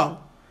 So,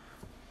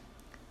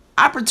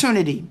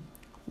 opportunity.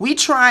 We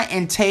try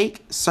and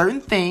take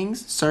certain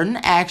things, certain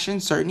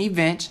actions, certain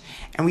events,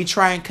 and we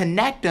try and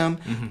connect them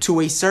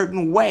to a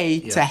certain way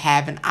to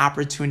have an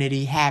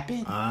opportunity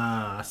happen.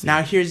 I see.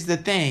 Now, here's the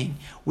thing.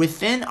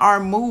 Within our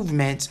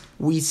movements,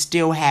 we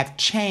still have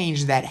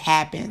change that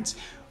happens.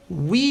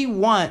 We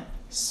want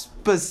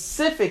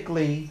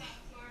specifically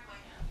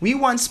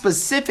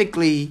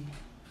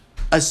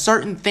a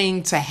certain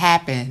thing to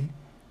happen,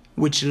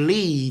 which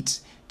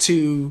leads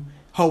to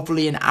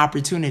hopefully an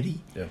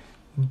opportunity. Yeah.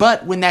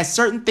 But when that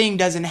certain thing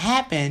doesn't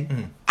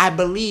happen, I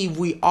believe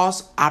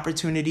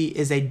opportunity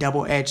is a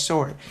double-edged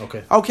sword.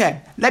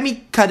 Okay. Let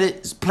me cut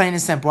it plain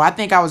and simple. I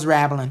think I was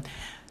rambling.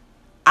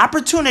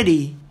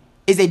 Opportunity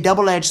is a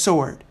double-edged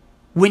sword.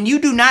 When you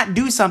do not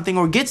do something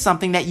or get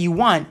something that you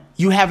want,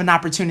 you have an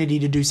opportunity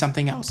to do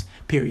something else.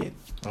 Period.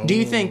 Do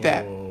you think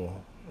that?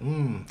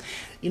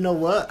 You know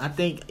what? I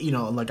think,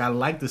 like I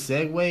like the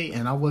segue,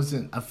 and I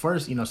wasn't at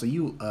first, so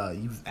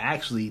you've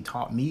actually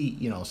taught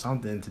me,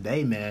 something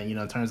today, man,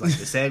 in terms of like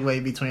the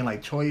segue between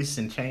like choice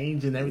and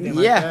change and everything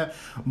like that.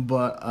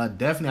 But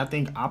definitely I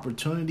think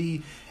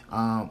opportunity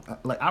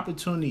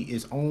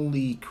is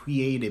only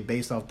created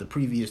based off the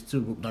previous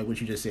two, like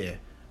what you just said.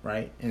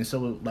 Right. And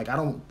so like,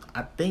 I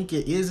think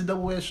it is a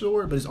double-edged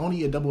sword, but it's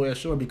only a double-edged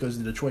sword because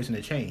of the choice and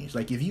the change.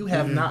 Like if you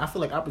have not, I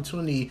feel like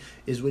opportunity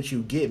is what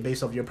you get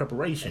based off your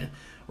preparation.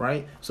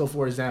 Right. So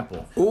for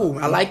example,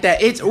 I like that.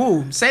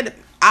 Say the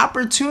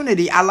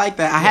opportunity. I like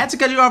that. I had to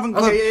cut you off.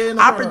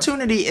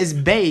 Opportunity is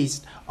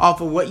based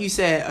off of what you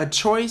said, a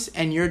choice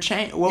and your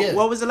change.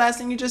 What was the last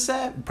thing you just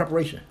said?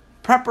 Preparation.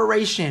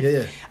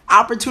 Yeah.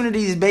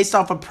 Opportunity is based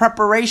off of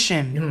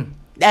preparation.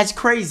 That's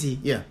crazy.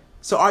 Yeah.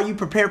 So are you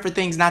prepared for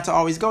things not to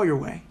always go your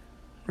way?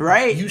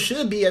 Right? You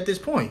should be at this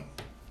point.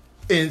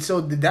 And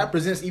so that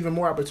presents even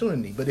more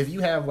opportunity. But if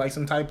you have like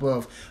some type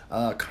of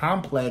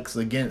complex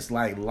against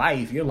like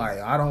life, you're like,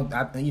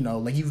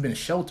 like you've been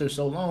sheltered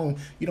so long,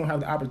 you don't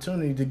have the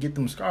opportunity to get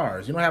them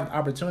scars. You don't have the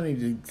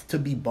opportunity to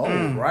be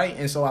bold, right?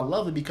 And so I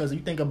love it because you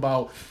think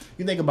about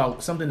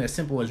something as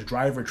simple as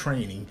driver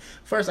training.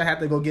 First, I had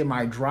to go get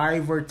my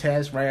driver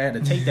test, right? I had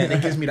to take that.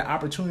 It gives me the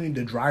opportunity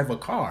to drive a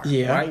car,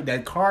 right?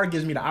 That car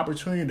gives me the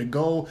opportunity to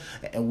go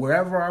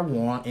wherever I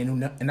want,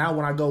 and now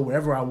when I go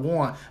wherever I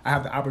want, I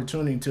have the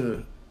opportunity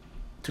to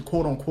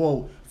quote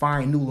unquote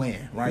find new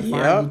land, right?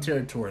 Find new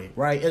territory,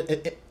 right?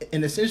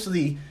 And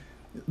essentially,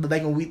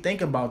 like when we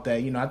think about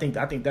that, I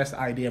think that's the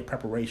idea of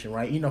preparation,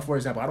 right? For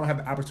example, I don't have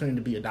the opportunity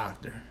to be a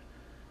doctor.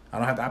 I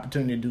don't have the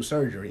opportunity to do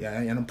surgery,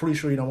 and I'm pretty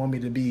sure you don't want me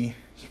to be.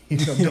 You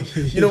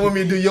don't want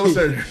me to do your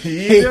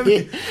surgery.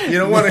 You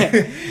don't want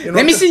to.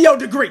 Let me see your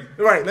degree.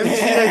 Right. Let me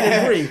see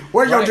that degree.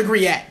 Where's your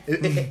degree at?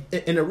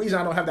 And the reason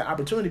I don't have that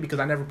opportunity because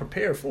I never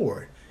prepared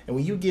for it. And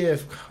when you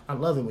give, I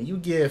love it when you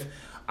give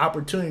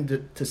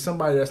opportunity to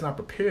somebody that's not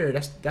prepared.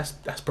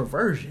 That's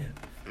perversion.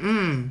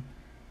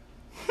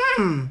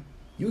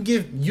 You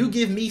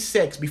give me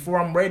sex before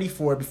I'm ready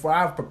for it, before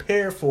I've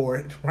prepared for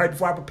it, right?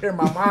 Before I prepare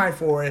my mind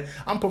for it,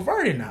 I'm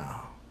perverted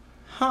now.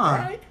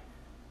 Right?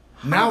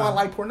 Now I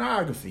like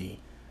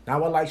pornography.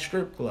 Now I like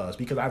strip clubs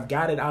because I've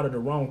got it out of the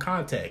wrong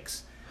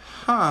context.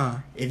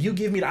 If you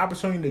give me the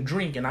opportunity to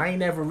drink and I ain't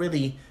never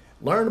really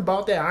learned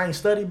about that, I ain't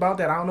studied about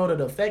that, I don't know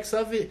the effects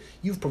of it,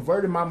 you've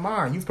perverted my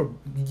mind.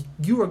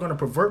 You are going to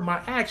pervert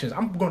my actions.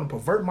 I'm going to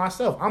pervert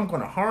myself. I'm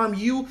going to harm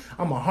you.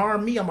 I'm going to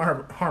harm me. I'm going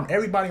to harm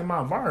everybody in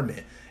my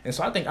environment. And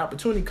so I think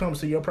opportunity comes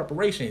to your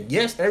preparation.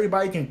 Yes,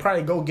 everybody can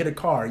probably go get a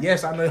car.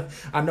 Yes,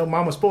 I know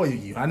mama spoiled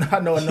you. I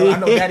know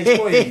daddy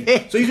spoiled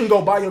you. So you can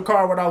go buy your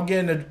car without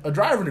getting a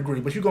driver degree,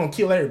 but you're going to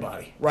kill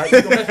everybody, right?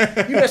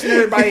 You messing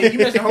everybody, you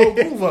messing the whole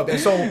groove up. And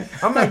so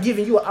I'm not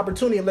giving you an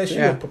opportunity unless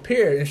you're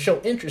prepared and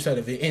show interest out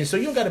of it. And so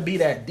you don't got to be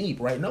that deep,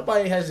 right?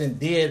 Nobody hasn't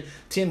did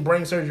 10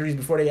 brain surgeries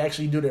before they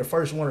actually do their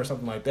first one or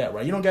something like that,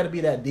 right? You don't got to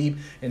be that deep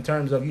in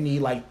terms of you need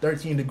like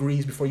 13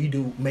 degrees before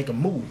you make a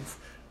move.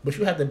 But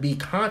you have to be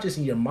conscious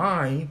in your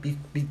mind.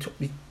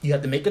 You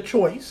have to make a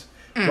choice,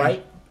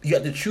 right? You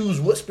have to choose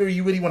what spirit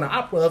you really want to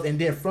operate of, and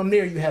then from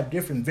there you have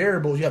different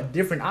variables. You have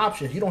different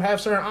options. You don't have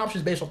certain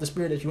options based off the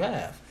spirit that you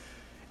have.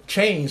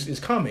 Change is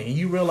coming, and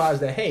you realize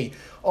that, hey,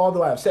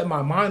 although I've set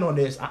my mind on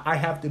this, I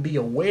have to be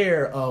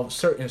aware of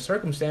certain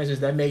circumstances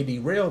that may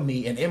derail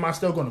me. And am I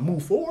still going to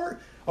move forward?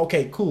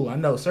 Okay, cool. I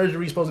know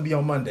surgery is supposed to be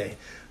on Monday.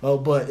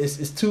 But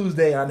it's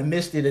Tuesday. I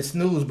missed it. It's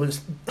snooze. But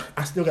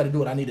I still got to do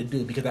what I need to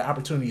do because that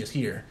opportunity is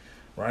here,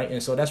 right?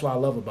 And so that's what I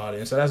love about it.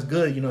 And so that's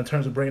good, in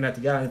terms of bringing that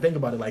together and think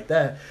about it like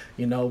that,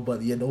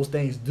 But those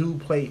things do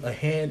play a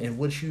hand in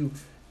what you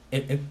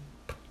and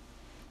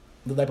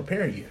like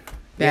preparing you.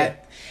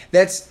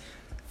 That's.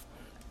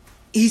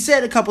 He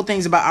said a couple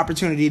things about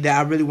opportunity that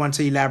I really want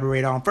to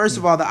elaborate on. First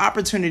of all, the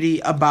opportunity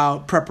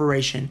about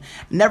preparation.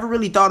 Never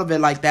really thought of it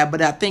like that, but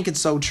I think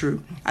it's so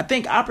true. I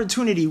think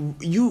opportunity,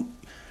 you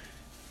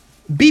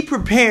be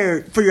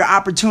prepared for your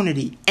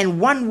opportunity.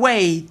 And one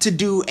way to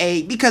do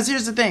because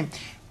here's the thing,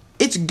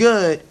 it's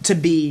good to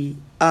be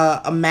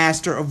a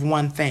master of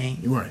one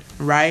thing,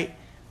 right?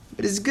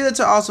 But it's good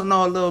to also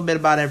know a little bit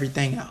about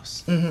everything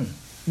else,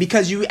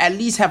 because you at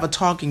least have a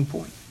talking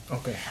point.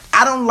 Okay.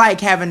 I don't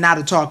like having not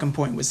a talking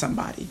point with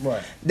somebody.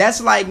 Right.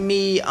 That's like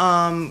me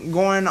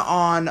going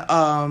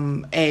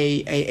on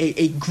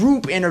a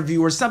group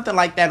interview or something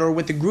like that, or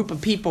with a group of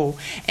people.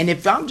 And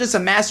if I'm just a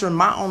master in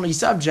my only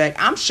subject,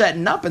 I'm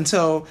shutting up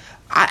until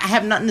I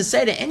have nothing to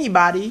say to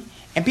anybody.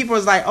 And people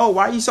is like, "Oh,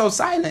 why are you so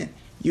silent?"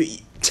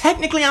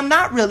 Technically, I'm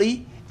not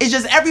really. It's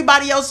just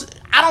everybody else.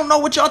 I don't know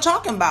what y'all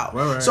talking about.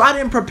 Right. So I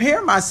didn't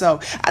prepare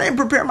myself. I didn't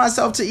prepare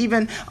myself to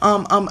even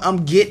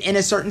get in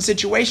a certain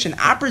situation.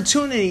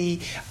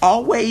 Opportunity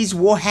always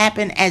will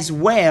happen as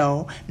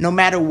well, no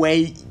matter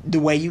the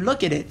way you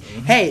look at it.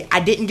 Hey,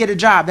 I didn't get a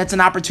job. That's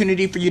an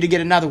opportunity for you to get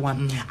another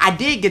one. I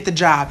did get the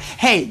job.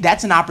 Hey,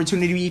 that's an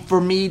opportunity for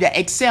me to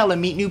excel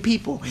and meet new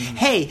people.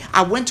 Hey,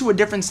 I went to a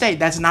different state.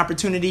 That's an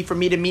opportunity for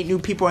me to meet new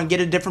people and get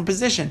a different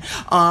position,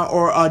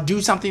 or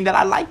do something that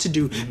I like to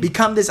do.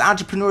 Become this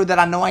entrepreneur that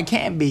I know I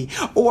can be.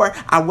 Or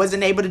I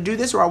wasn't able to do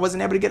this, or I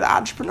wasn't able to get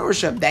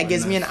entrepreneurship. That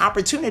gives me an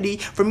opportunity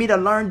for me to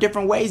learn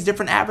different ways,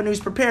 different avenues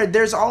prepared.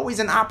 There's always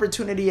an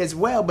opportunity as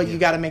well, but you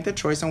got to make the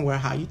choice on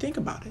how you think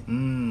about it.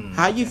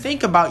 How you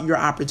think about your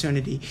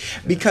opportunity.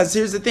 Because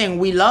here's the thing,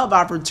 we love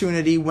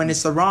opportunity when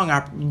it's the wrong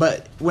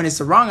but when it's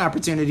the wrong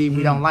opportunity,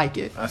 we don't like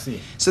it. I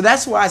see. So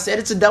that's why I said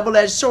it's a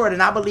double-edged sword,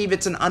 and I believe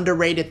it's an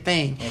underrated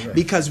thing,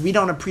 because we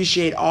don't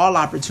appreciate all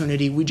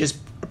opportunity, we just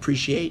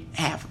appreciate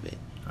half of it.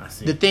 I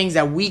see. The things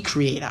that we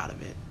create out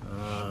of it.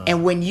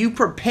 And when you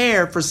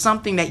prepare for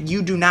something that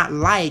you do not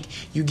like,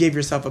 you give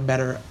yourself a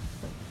better...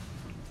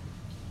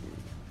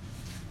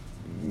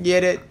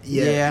 Get it?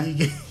 Yeah.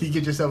 You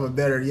get yourself a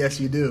better... Yes,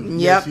 you do. Yep.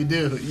 Yes, you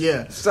do.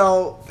 Yeah.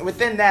 So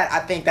within that, I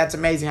think that's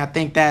amazing. I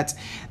think that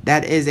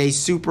is a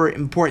super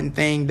important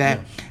thing that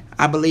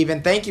I believe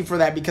in. Thank you for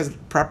that, because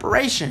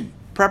preparation,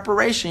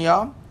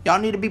 y'all. Y'all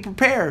need to be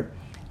prepared.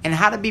 And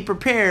how to be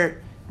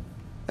prepared,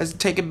 let's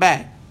take it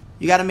back.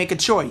 You got to make a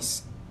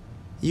choice.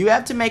 You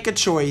have to make a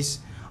choice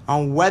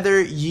on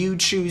whether you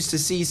choose to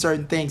see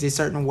certain things a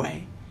certain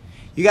way.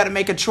 You got to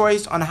make a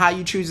choice on how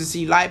you choose to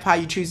see life, how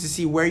you choose to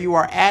see where you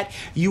are at.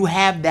 You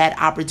have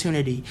that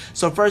opportunity.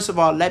 So first of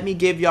all, let me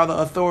give y'all the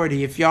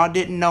authority. If y'all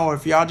didn't know, or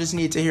if y'all just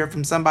need to hear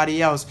from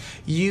somebody else,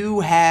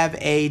 you have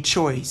a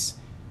choice.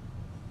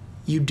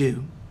 You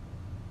do.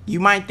 You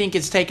might think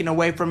it's taken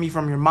away from you,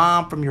 from your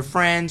mom, from your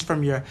friends,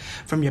 from your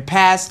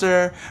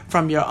pastor,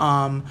 from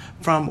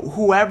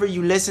whoever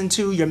you listen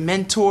to, your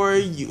mentor,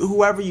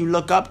 whoever you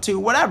look up to,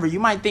 whatever.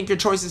 You might think your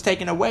choice is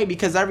taken away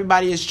because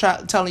everybody is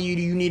telling you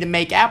you need to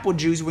make apple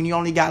juice when you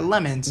only got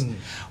lemons.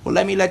 Well,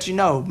 let me let you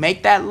know.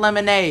 Make that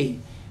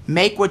lemonade.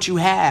 Make what you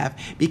have,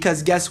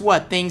 because guess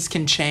what? Things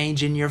can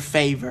change in your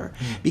favor.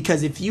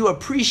 Because if you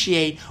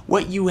appreciate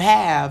what you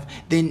have,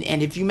 and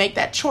if you make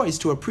that choice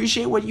to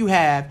appreciate what you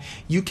have,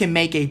 you can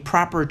make a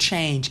proper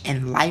change,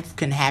 and life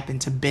can happen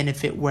to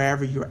benefit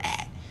wherever you're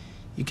at.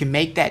 You can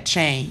make that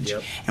change.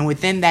 Yep. And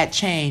within that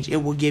change, it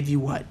will give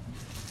you what?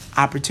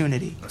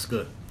 Opportunity. That's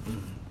good.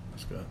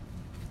 That's good.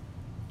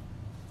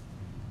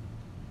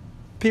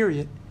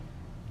 Period.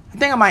 I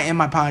think I might end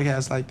my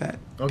podcast like that.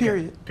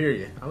 Okay.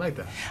 Period. I like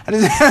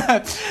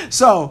that.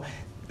 So,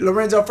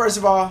 Lorenzo, first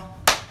of all,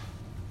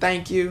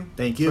 thank you.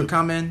 Thank you for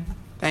coming.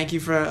 Thank you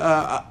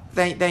for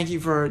thank you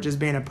for just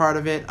being a part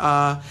of it.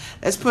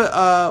 Let's put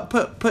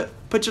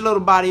your little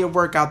body of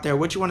work out there.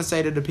 What you want to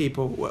say to the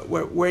people?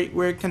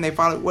 Where can they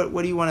follow?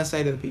 What do you want to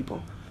say to the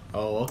people?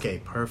 Oh,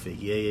 okay, perfect.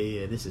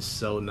 Yeah. This is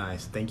so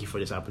nice. Thank you for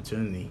this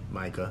opportunity,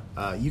 Micah.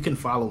 You can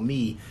follow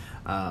me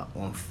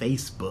on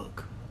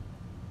Facebook.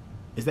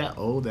 Is that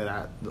old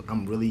that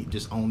I'm really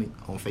just only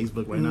on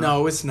Facebook right now?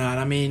 No, it's not.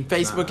 I mean,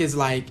 Facebook is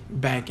like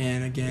back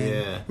in again.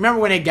 Yeah. Remember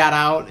when it got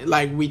out?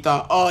 Like we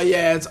thought, oh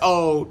yeah, it's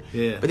old.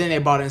 Yeah. But then they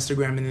bought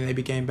Instagram and then they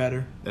became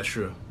better. That's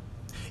true.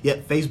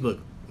 Yep,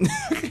 Facebook.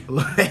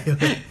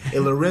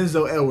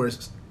 Lorenzo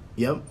Edwards.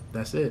 Yep,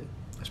 that's it.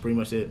 That's pretty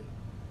much it.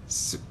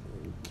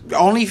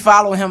 Only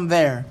follow him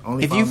there.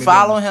 If you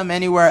follow him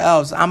anywhere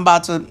else,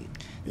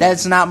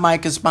 that's not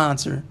Micah's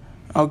sponsor.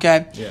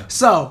 Okay? Yeah.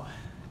 So,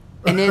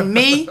 and then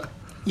me,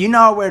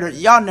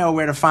 y'all know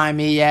where to find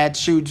me at.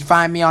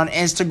 Find me on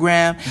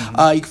Instagram.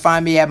 You can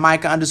find me at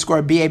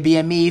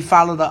Micah_BABME.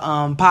 Follow the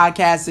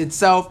podcast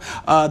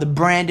itself, the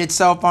brand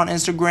itself on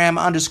Instagram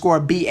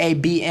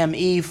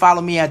 _BABME.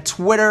 Follow me at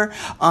Twitter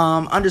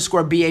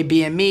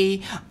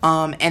 _BABME.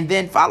 And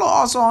then follow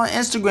also on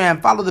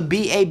Instagram. Follow the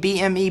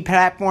BABME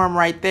platform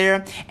right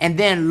there. And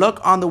then look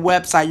on the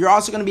website. You're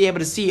also going to be able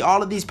to see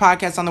all of these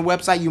podcasts on the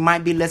website. You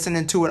might be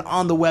listening to it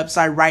on the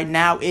website right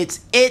now.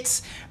 It's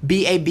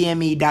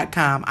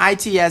BABME.com.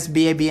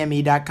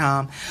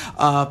 ITSBABME.com.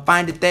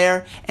 Find it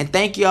there. And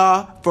thank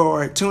y'all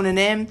for tuning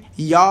in.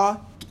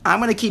 Y'all, I'm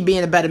going to keep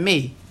being a better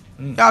me.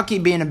 Y'all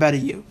keep being a better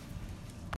you.